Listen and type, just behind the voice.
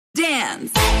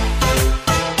dance.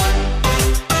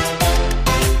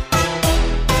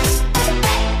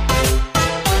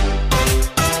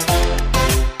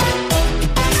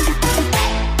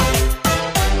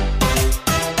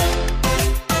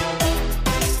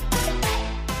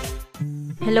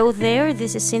 Hello there,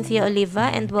 this is Cynthia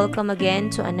Oliva and welcome again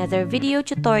to another video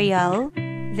tutorial.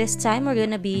 This time we're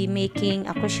gonna be making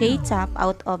a crochet top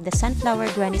out of the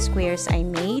sunflower granny squares I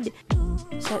made.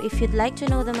 So if you'd like to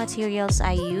know the materials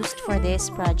I used for this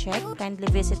project, kindly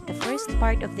visit the first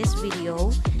part of this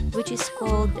video, which is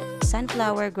called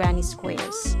Sunflower Granny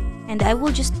Squares. And I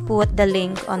will just put the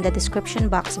link on the description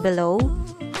box below.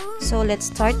 So let's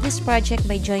start this project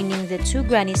by joining the two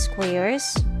granny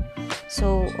squares.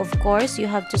 So of course you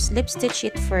have to slip stitch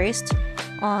it first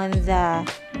on the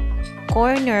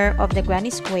corner of the granny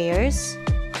squares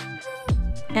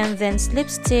and then slip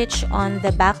stitch on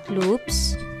the back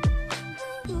loops.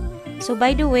 So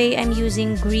by the way, I'm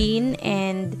using green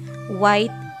and white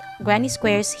granny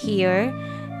squares here.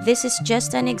 This is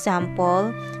just an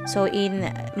example. So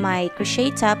in my crochet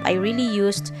top, I really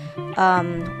used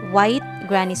white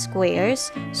granny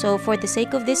squares. So for the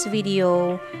sake of this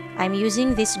video, I'm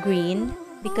using this green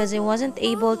because I wasn't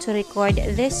able to record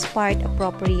this part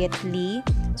appropriately.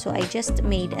 So I just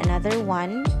made another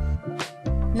one.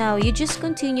 Now you just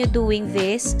continue doing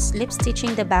this, slip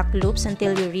stitching the back loops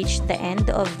until you reach the end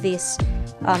of this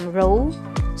row.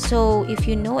 So if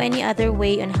you know any other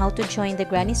way on how to join the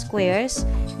granny squares,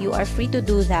 you are free to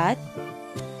do that.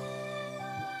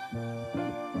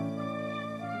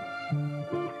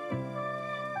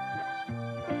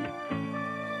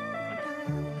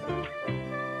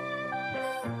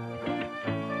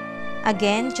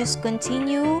 Again, just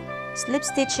continue slip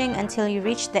stitching until you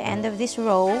reach the end of this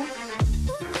row.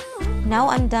 Now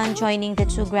I'm done joining the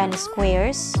two granny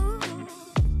squares.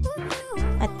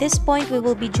 At this point, we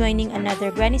will be joining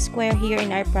another granny square here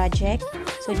in our project.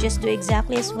 So just do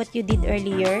exactly as what you did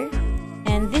earlier.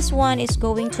 And this one is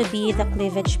going to be the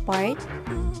cleavage part.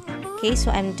 Okay,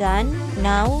 so I'm done.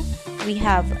 Now we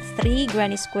have three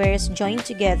granny squares joined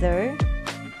together.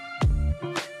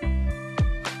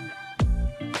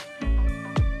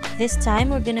 This time,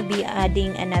 we're going to be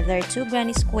adding another two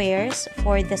granny squares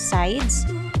for the sides.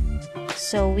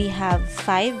 So we have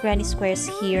 5 granny squares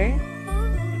here.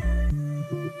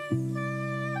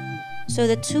 So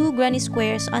the 2 granny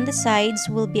squares on the sides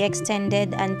will be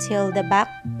extended until the back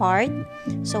part.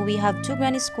 So we have 2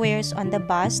 granny squares on the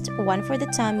bust, 1 for the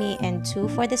tummy and 2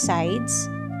 for the sides.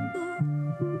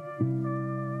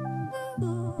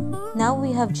 Now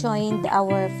we have joined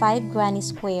our 5 granny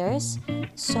squares.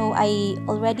 So I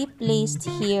already placed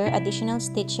here additional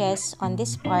stitches on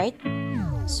this part.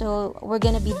 So we're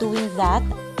gonna be doing that.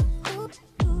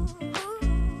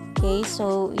 Okay,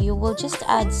 so you will just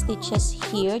add stitches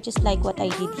here just like what I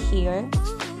did here.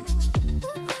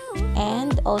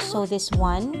 And also this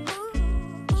one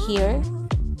here.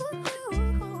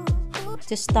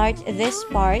 To start this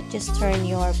part, just turn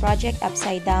your project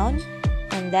upside down.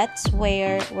 And that's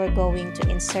where we're going to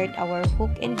insert our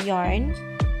hook and yarn.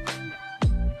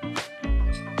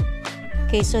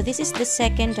 Okay, so this is the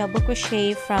second double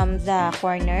crochet from the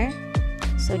corner.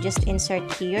 So just insert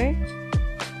here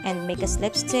and make a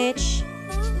slip stitch,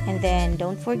 and then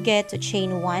don't forget to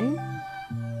chain 1.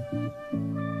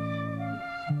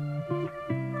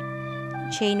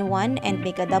 Chain 1 and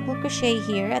make a double crochet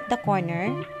here at the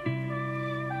corner.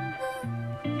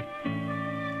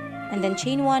 And then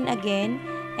chain 1 again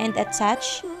and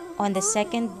attach on the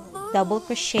second double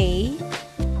crochet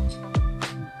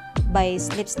by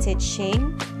slip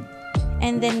stitching,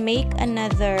 and then make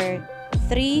another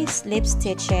 3 slip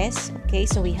stitches. Okay,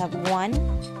 so we have 1,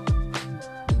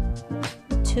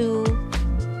 2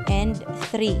 and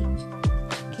 3.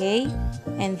 Okay,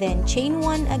 and then chain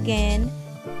 1 again.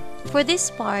 For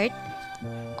this part,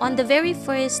 on the very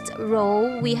first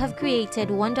row we have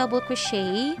created 1 double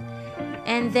crochet,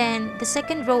 and then the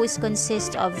second row is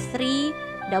consist of 3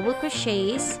 double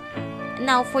crochets.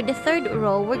 Now for the third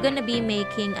row, we're gonna be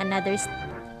making another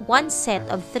 1 set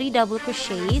of 3 double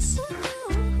crochets,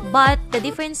 but the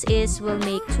difference is we'll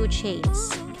make 2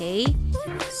 chains. Okay,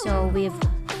 so we've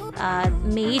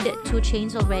made 2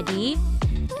 chains already,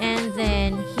 and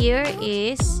then here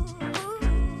is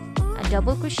a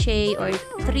double crochet, or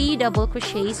 3 double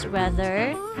crochets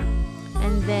rather,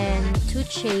 and then 2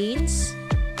 chains,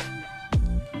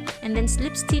 and then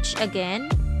slip stitch again.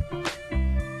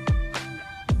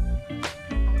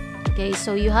 Okay,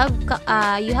 so you have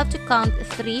to count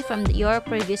 3 from your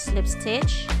previous slip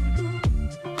stitch.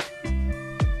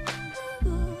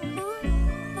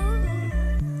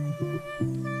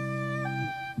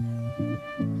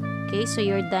 Okay, Okay, so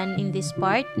you're done in this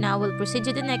part. Now we'll proceed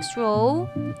to the next row.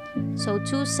 So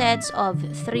 2 sets of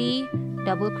 3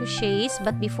 double crochets,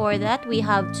 but before that we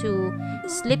have to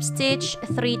slip stitch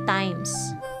 3 times.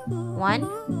 1,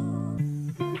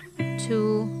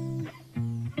 2,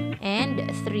 and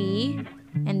 3,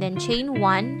 and then chain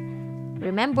 1.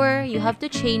 Remember, you have to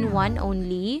chain 1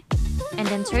 only, and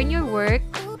then turn your work.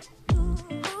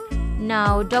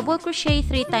 Now double crochet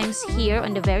 3 times here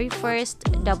on the very first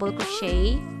double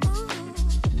crochet,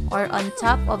 or on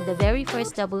top of the very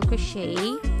first double crochet,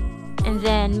 and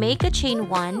then make a chain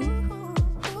 1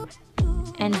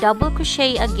 and double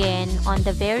crochet again on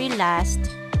the very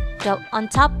last, on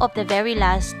top of the very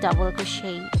last double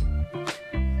crochet.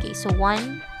 Okay, so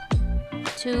 1,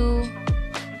 2,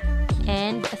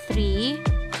 and 3.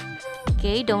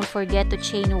 Okay, don't forget to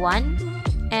chain 1,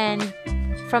 and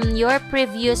from your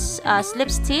previous slip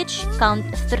stitch, count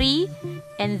 3,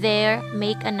 and there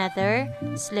make another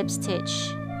slip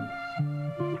stitch.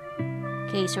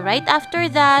 Okay, so right after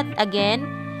that, again,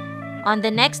 on the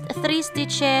next 3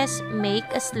 stitches, make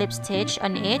a slip stitch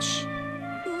on each.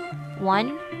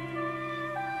 1,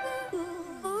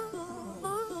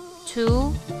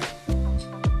 2,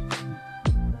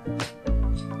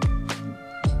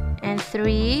 and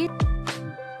 3.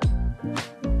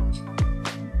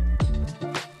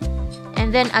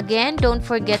 And then again, don't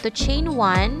forget to chain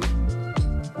 1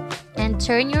 and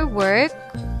turn your work.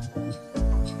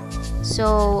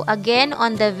 So again,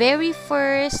 on the very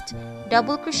first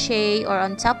double crochet or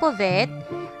on top of it,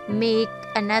 make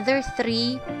another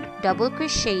 3 double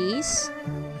crochets.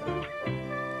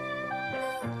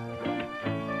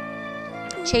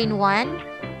 Chain 1,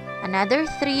 another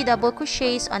 3 double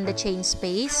crochets on the chain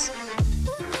space.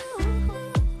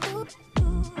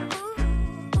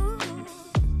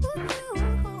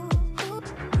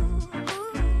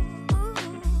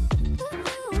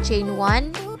 Chain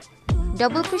 1,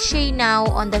 double crochet now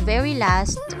on the very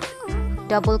last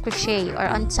double crochet or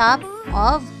on top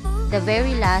of the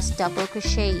very last double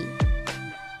crochet.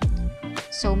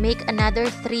 So make another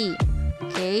 3,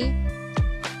 okay?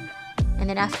 And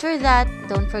then after that,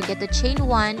 don't forget to chain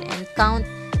 1 and count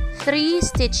 3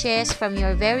 stitches from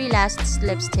your very last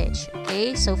slip stitch.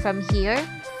 Okay, so from here,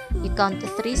 you count the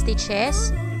 3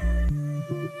 stitches.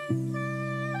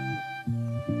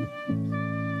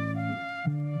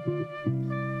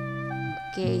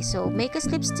 Okay, so make a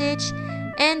slip stitch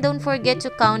and don't forget to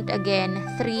count again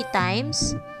 3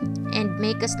 times and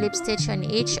make a slip stitch on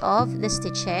each of the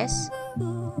stitches.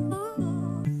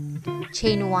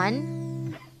 Chain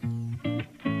 1,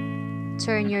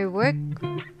 turn your work.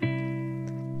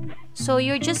 So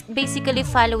you're just basically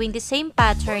following the same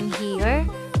pattern here.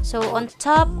 So on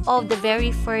top of the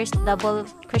very first double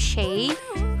crochet,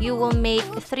 you will make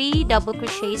 3 double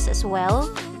crochets as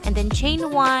well, and then chain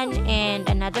 1 and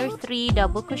another 3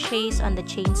 double crochets on the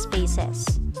chain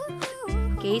spaces.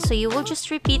 Okay, so you will just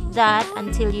repeat that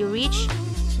until you reach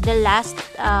the last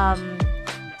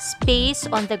space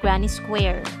on the granny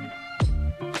square.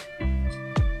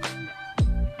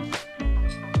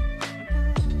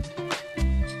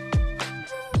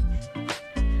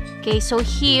 Okay, so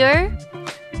here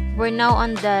we're now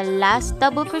on the last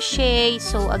double crochet.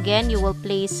 So again, you will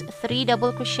place 3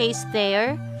 double crochets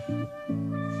there,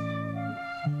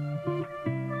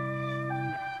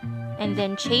 and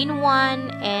then chain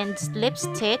 1 and slip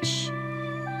stitch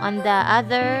on the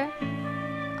other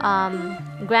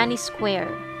granny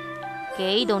square.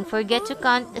 Okay, don't forget to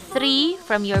count 3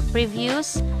 from your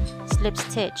previous slip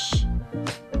stitch.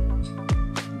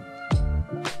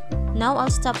 Now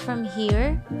I'll stop from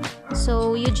here.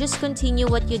 So you just continue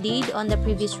what you did on the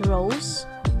previous rows.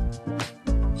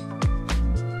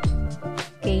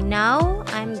 Okay, now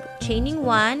I'm chaining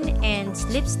 1 and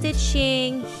slip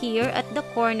stitching here at the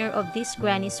corner of this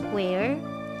granny square.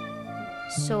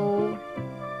 So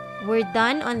we're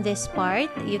done on this part.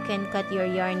 You can cut your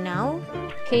yarn now.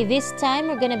 Okay, this time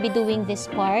we're gonna be doing this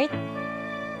part.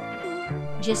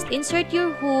 Just insert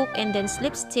your hook and then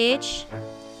slip stitch,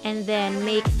 and then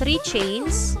make 3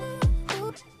 chains,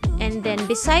 and then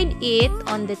beside it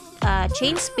on the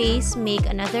chain space, make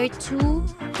another 2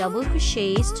 double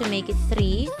crochets to make it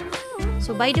 3.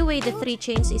 So by the way, the 3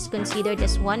 chains is considered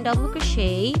as 1 double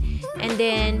crochet, and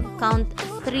then count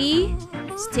 3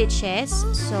 stitches.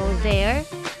 So there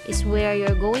is where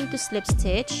you're going to slip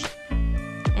stitch,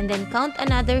 and then count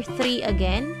another 3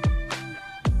 again.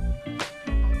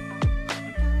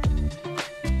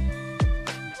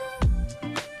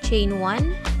 Chain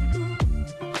 1,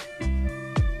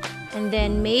 and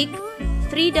then make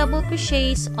 3 double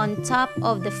crochets on top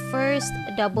of the first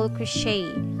double crochet.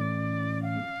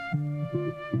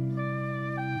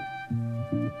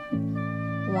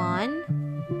 1,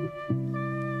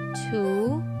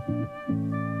 2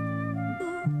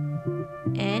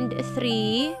 and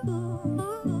 3,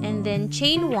 and then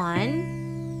chain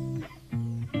 1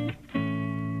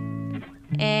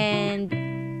 and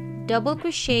double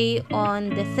crochet on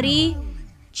the 3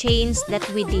 chains that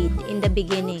we did in the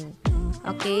beginning.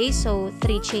 Okay, so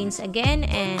 3 chains again,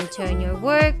 and turn your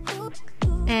work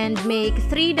and make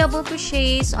 3 double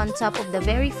crochets on top of the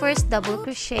very first double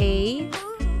crochet,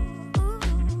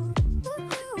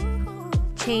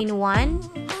 chain 1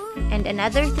 and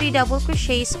another 3 double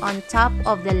crochets on top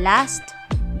of the last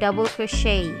double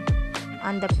crochet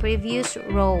on the previous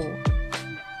row.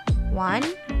 1,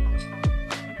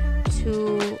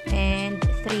 2 and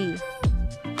 3.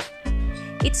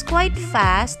 It's quite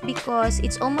fast because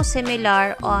it's almost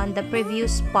similar on the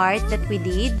previous part that we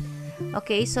did.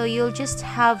 Okay, so you'll just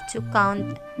have to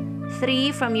count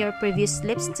 3 from your previous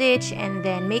slip stitch and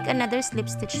then make another slip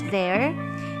stitch there,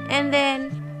 and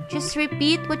then just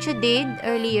repeat what you did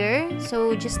earlier.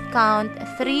 So just count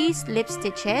 3 slip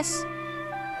stitches.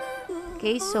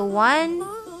 Okay, so 1,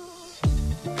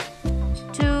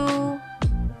 2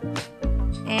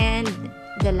 and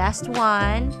the last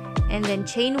one, and then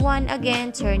chain 1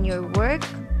 again, turn your work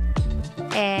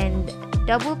and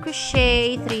double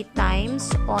crochet 3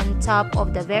 times on top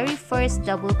of the very first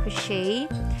double crochet.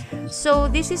 So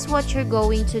this is what you're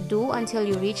going to do until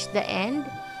you reach the end.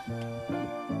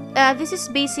 This is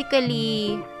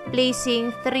basically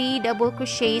placing 3 double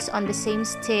crochets on the same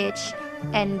stitch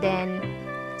and then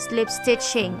slip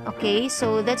stitching. Okay,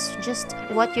 so that's just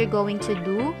what you're going to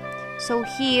do. So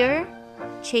here,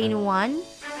 chain 1,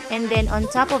 and then on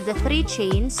top of the 3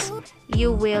 chains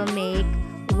you will make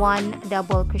 1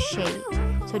 double crochet.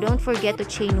 So don't forget to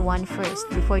chain 1 first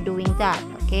before doing that.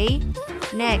 Okay,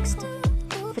 next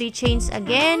 3 chains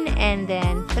again, and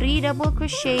then 3 double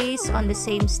crochets on the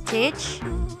same stitch,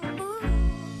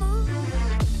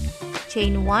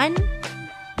 chain 1.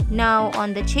 Now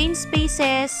on the chain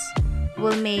spaces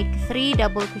we'll make 3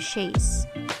 double crochets,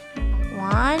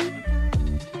 1,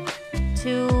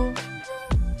 2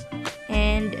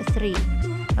 and 3.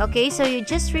 Okay, so you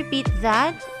just repeat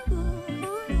that.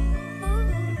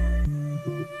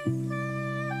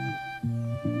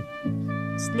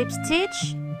 Slip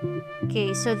stitch.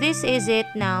 Okay, so this is it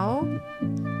now.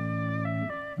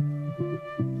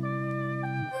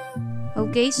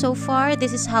 Okay, so far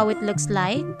this is how it looks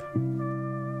like.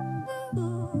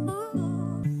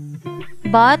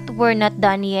 But we're not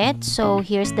done yet, so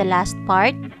here's the last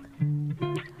part.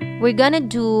 We're gonna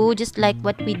do just like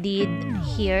what we did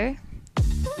here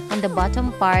on the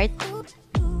bottom part.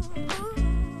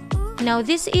 Now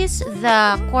this is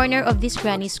the corner of this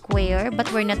granny square,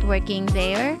 but we're not working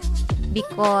there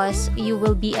because you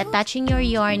will be attaching your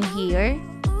yarn here.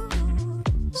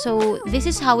 So this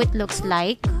is how it looks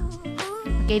like.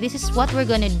 Okay, this is what we're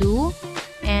gonna do,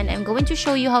 and I'm going to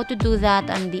show you how to do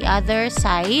that on the other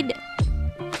side.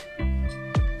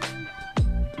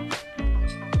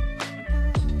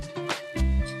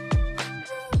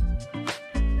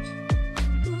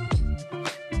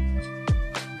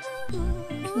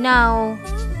 Now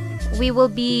we will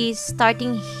be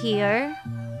starting here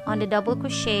on the double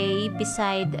crochet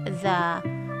beside the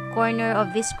corner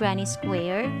of this granny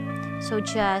square. So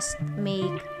just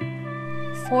make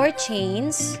 4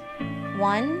 chains,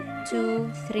 1,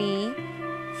 2, 3,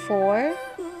 4,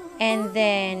 and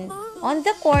then on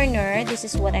the corner, this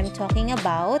is what I'm talking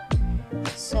about.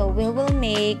 So we will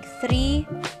make 3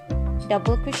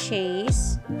 double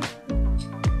crochets.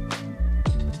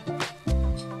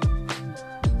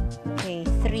 Okay,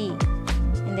 3,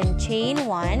 and then chain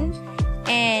 1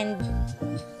 and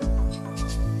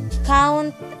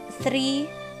count 3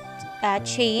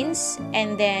 chains,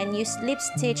 and then you slip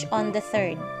stitch on the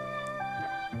 3rd.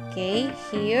 Okay,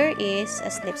 here is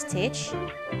a slip stitch,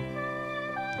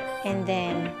 and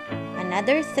then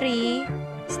another 3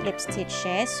 slip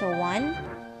stitches. So 1,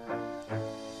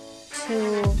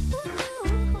 2,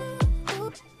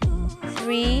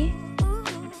 3,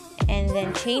 and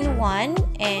then chain 1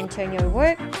 and turn your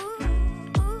work.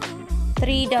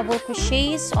 3 double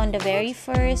crochets on the very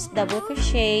first double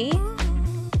crochet.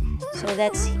 So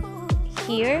that's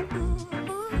here.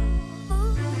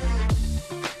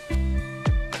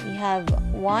 We have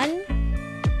 1,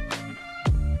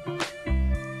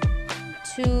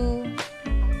 2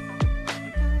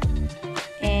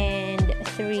 and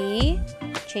 3,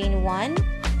 chain 1,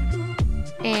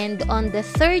 and on the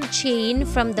 3rd chain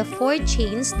from the 4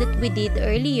 chains that we did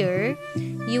earlier,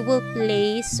 you will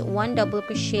place 1 double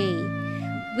crochet.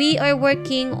 We are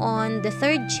working on the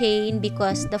 3rd chain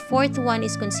because the 4th one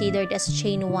is considered as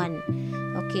chain 1.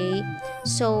 Okay,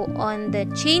 So on the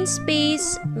chain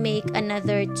space, make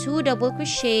another 2 double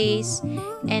crochets,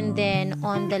 and then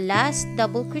on the last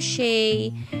double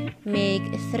crochet, make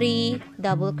 3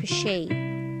 double crochet.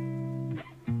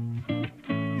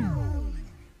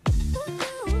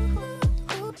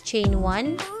 Chain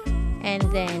 1, and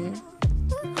then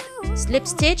slip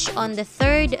stitch on the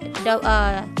third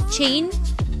chain.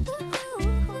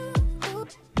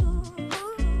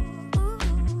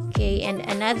 Okay, and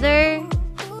another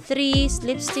 3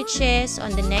 slip stitches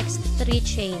on the next 3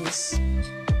 chains.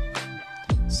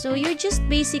 So you're just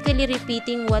basically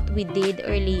repeating what we did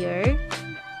earlier.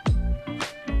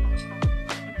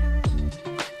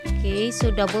 Okay,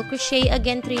 so double crochet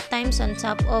again 3 times on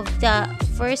top of the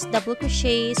first double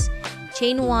crochets,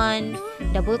 chain 1,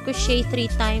 double crochet 3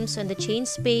 times on the chain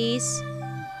space,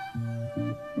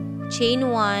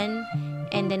 chain 1,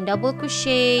 and then double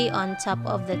crochet on top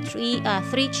of the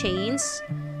 3 chains.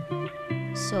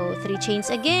 So 3 chains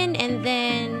again, and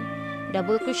then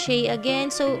double crochet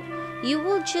again. So you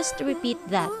will just repeat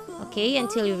that, okay,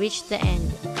 until you reach the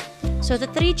end. So the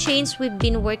 3 chains we've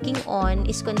been working on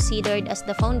is considered as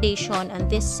the foundation on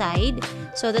this side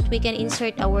so that we can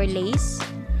insert our lace.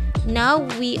 Now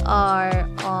we are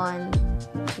on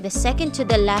the second to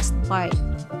the last part,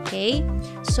 okay?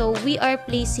 So we are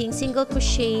placing single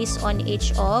crochets on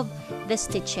each of the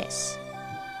stitches.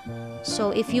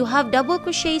 So if you have double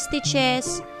crochet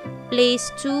stitches,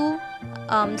 place 2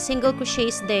 single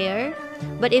crochets there.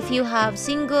 But if you have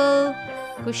single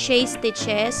crochet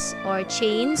stitches or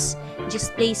chains,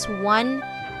 just place 1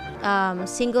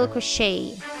 single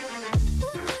crochet.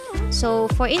 So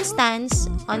for instance,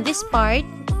 on this part,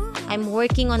 I'm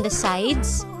working on the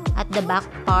sides at the back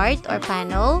part or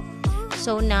panel.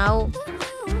 So now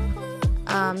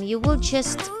you will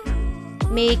just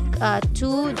make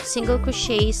 2 single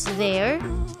crochets there,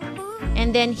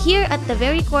 and then here at the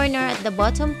very corner at the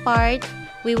bottom part,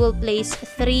 we will place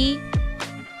 3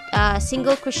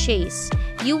 single crochets.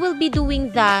 You will be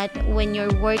doing that when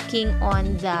you're working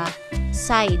on the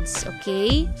sides,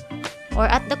 okay, or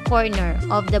at the corner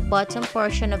of the bottom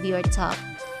portion of your top.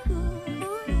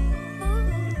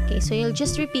 Okay, so you'll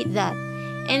just repeat that.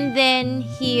 And then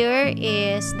here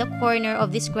is the corner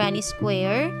of this granny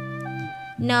square.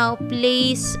 Now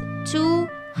place 2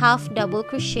 half double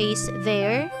crochets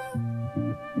there,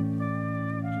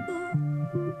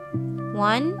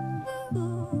 1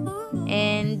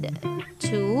 and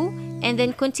 2, and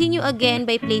then continue again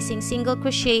by placing single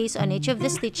crochets on each of the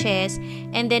stitches.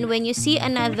 And then when you see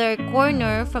another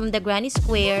corner from the granny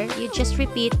square, you just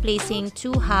repeat placing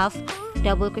 2 half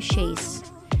double crochets.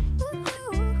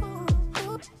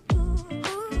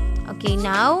 Okay,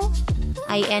 now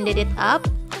I ended it up.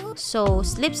 So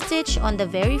slip stitch on the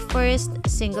very first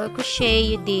single crochet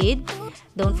you did.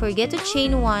 Don't forget to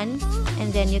chain 1,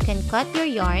 and then you can cut your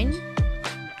yarn.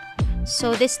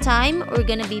 So this time we're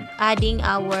gonna be adding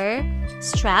our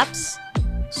straps.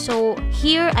 So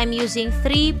here I'm using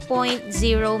 3.0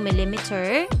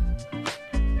 millimeter.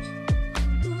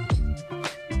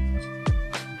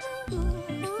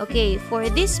 Okay, for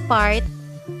this part,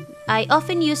 I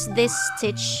often use this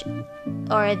stitch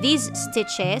or these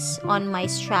stitches on my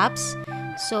straps.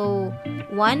 So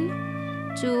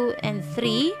 1, 2, and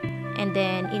 3, and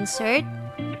then insert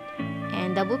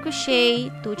and double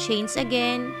crochet, 2 chains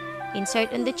again,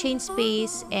 insert on the chain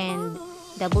space, and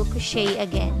double crochet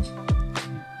again.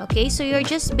 Okay, so you're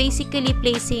just basically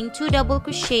placing 2 double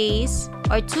crochets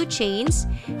or 2 chains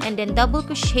and then double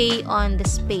crochet on the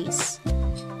space.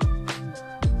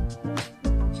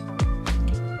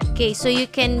 Okay, so you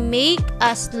can make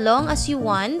as long as you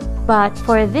want, but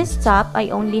for this top, I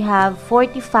only have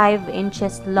 45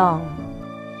 inches long.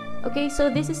 Okay, so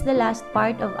this is the last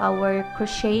part of our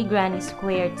crochet granny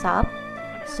square top.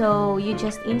 So you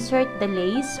just insert the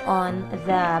lace on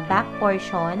the back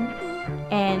portion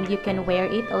and you can wear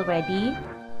it already.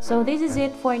 So this is it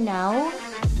for now,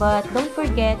 but don't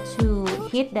forget to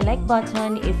hit the like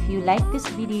button if you like this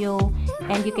video,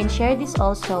 and you can share this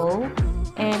also.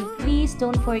 And please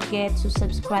don't forget to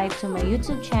subscribe to my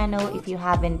YouTube channel if you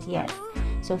haven't yet.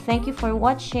 So thank you for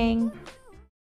watching.